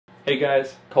Hey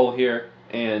guys, Cole here,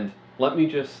 and let me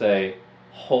just say,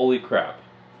 holy crap.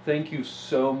 Thank you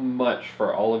so much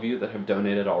for all of you that have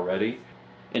donated already.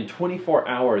 In 24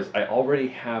 hours, I already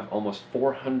have almost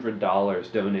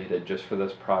 $400 donated just for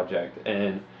this project,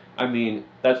 and I mean,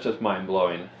 that's just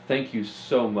mind-blowing. Thank you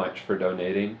so much for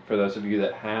donating, for those of you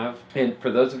that have, and for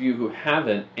those of you who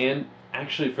haven't, and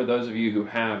actually for those of you who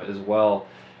have as well.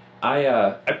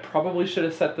 I probably should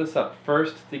have set this up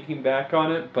first, thinking back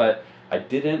on it, but I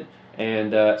didn't.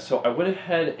 And so I went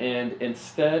ahead and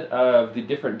instead of the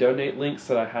different donate links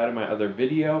that I had in my other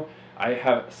video, I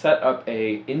have set up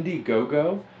a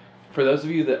Indiegogo. For those of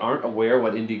you that aren't aware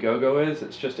what Indiegogo is,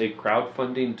 it's just a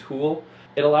crowdfunding tool.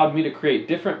 It allowed me to create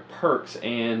different perks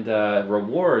and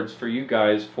rewards for you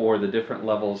guys for the different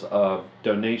levels of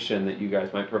donation that you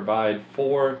guys might provide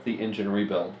for the engine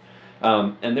rebuild.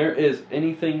 And there is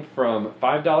anything from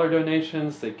 $5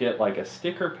 donations that get like a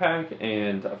sticker pack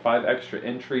and 5 extra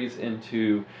entries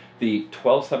into the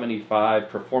 1275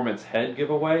 performance head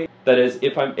giveaway. That is,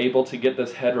 if I'm able to get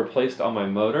this head replaced on my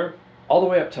motor, all the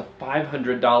way up to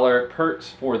 $500 perks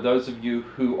for those of you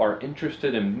who are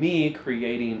interested in me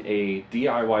creating a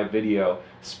DIY video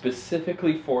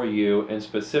specifically for you and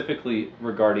specifically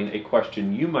regarding a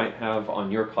question you might have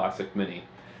on your classic Mini.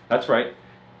 That's right.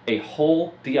 A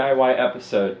whole DIY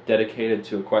episode dedicated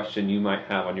to a question you might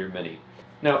have on your Mini.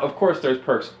 Now, of course, there's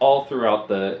perks all throughout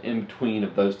the in-between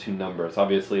of those two numbers.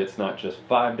 Obviously, it's not just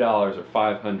 $5 or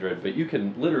 $500, but you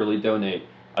can literally donate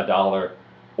 $1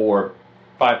 or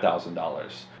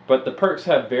 $5,000. But the perks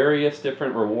have various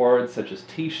different rewards, such as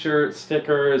t-shirts,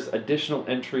 stickers, additional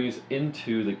entries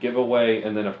into the giveaway,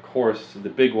 and then of course the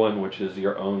big one, which is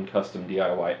your own custom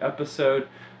DIY episode,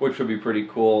 which would be pretty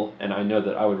cool, and I know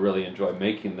that I would really enjoy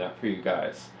making that for you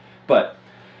guys. But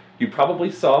you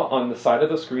probably saw on the side of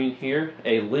the screen here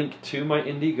a link to my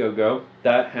Indiegogo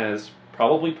that has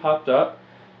probably popped up.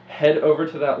 Head over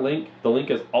to that link. The link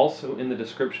is also in the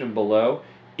description below.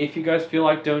 If you guys feel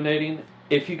like donating,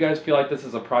 if you guys feel like this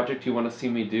is a project you want to see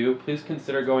me do, please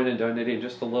consider going and donating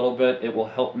just a little bit. It will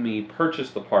help me purchase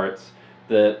the parts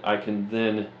that I can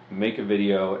then make a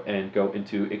video and go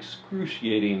into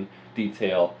excruciating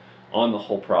detail on the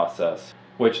whole process,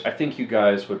 which I think you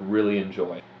guys would really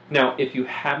enjoy. Now, if you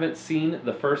haven't seen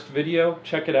the first video,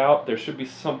 check it out. There should be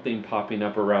something popping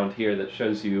up around here that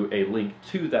shows you a link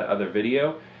to that other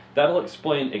video. That'll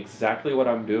explain exactly what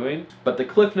I'm doing, but the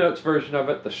Cliff Notes version of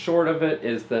it, the short of it,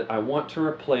 is that I want to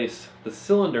replace the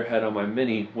cylinder head on my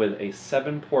Mini with a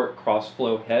 7-port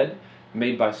crossflow head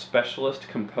made by Specialist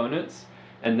Components,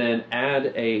 and then add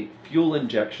a fuel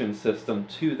injection system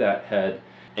to that head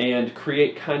and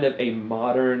create kind of a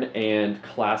modern and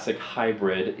classic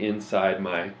hybrid inside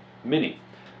my Mini.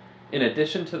 In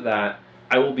addition to that,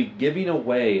 I will be giving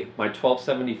away my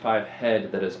 1275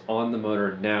 head that is on the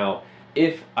motor now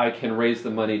if I can raise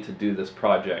the money to do this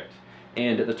project.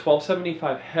 And the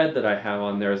 1275 head that I have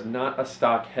on there is not a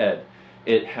stock head.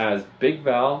 It has big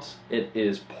valves, it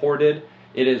is ported,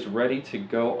 it is ready to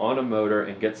go on a motor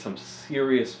and get some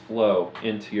serious flow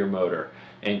into your motor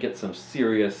and get some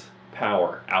serious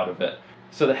power out of it.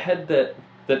 So the head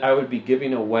that I would be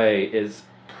giving away is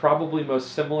probably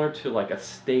most similar to like a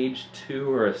stage 2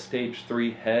 or a stage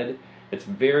 3 head. It's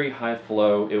very high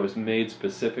flow. It was made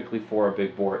specifically for a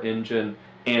big bore engine,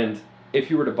 and if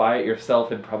you were to buy it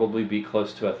yourself, it'd probably be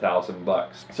close to $1,000.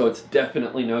 So it's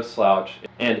definitely no slouch,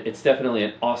 and it's definitely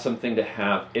an awesome thing to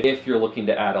have if you're looking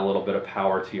to add a little bit of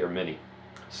power to your Mini.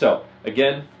 So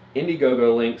again,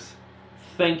 Indiegogo links.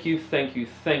 Thank you, thank you,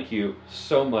 thank you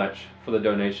so much for the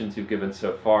donations you've given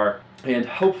so far, and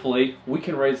hopefully we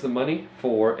can raise the money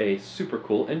for a super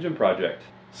cool engine project.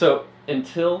 So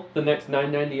until the next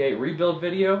 998 rebuild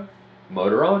video,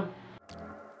 motor on.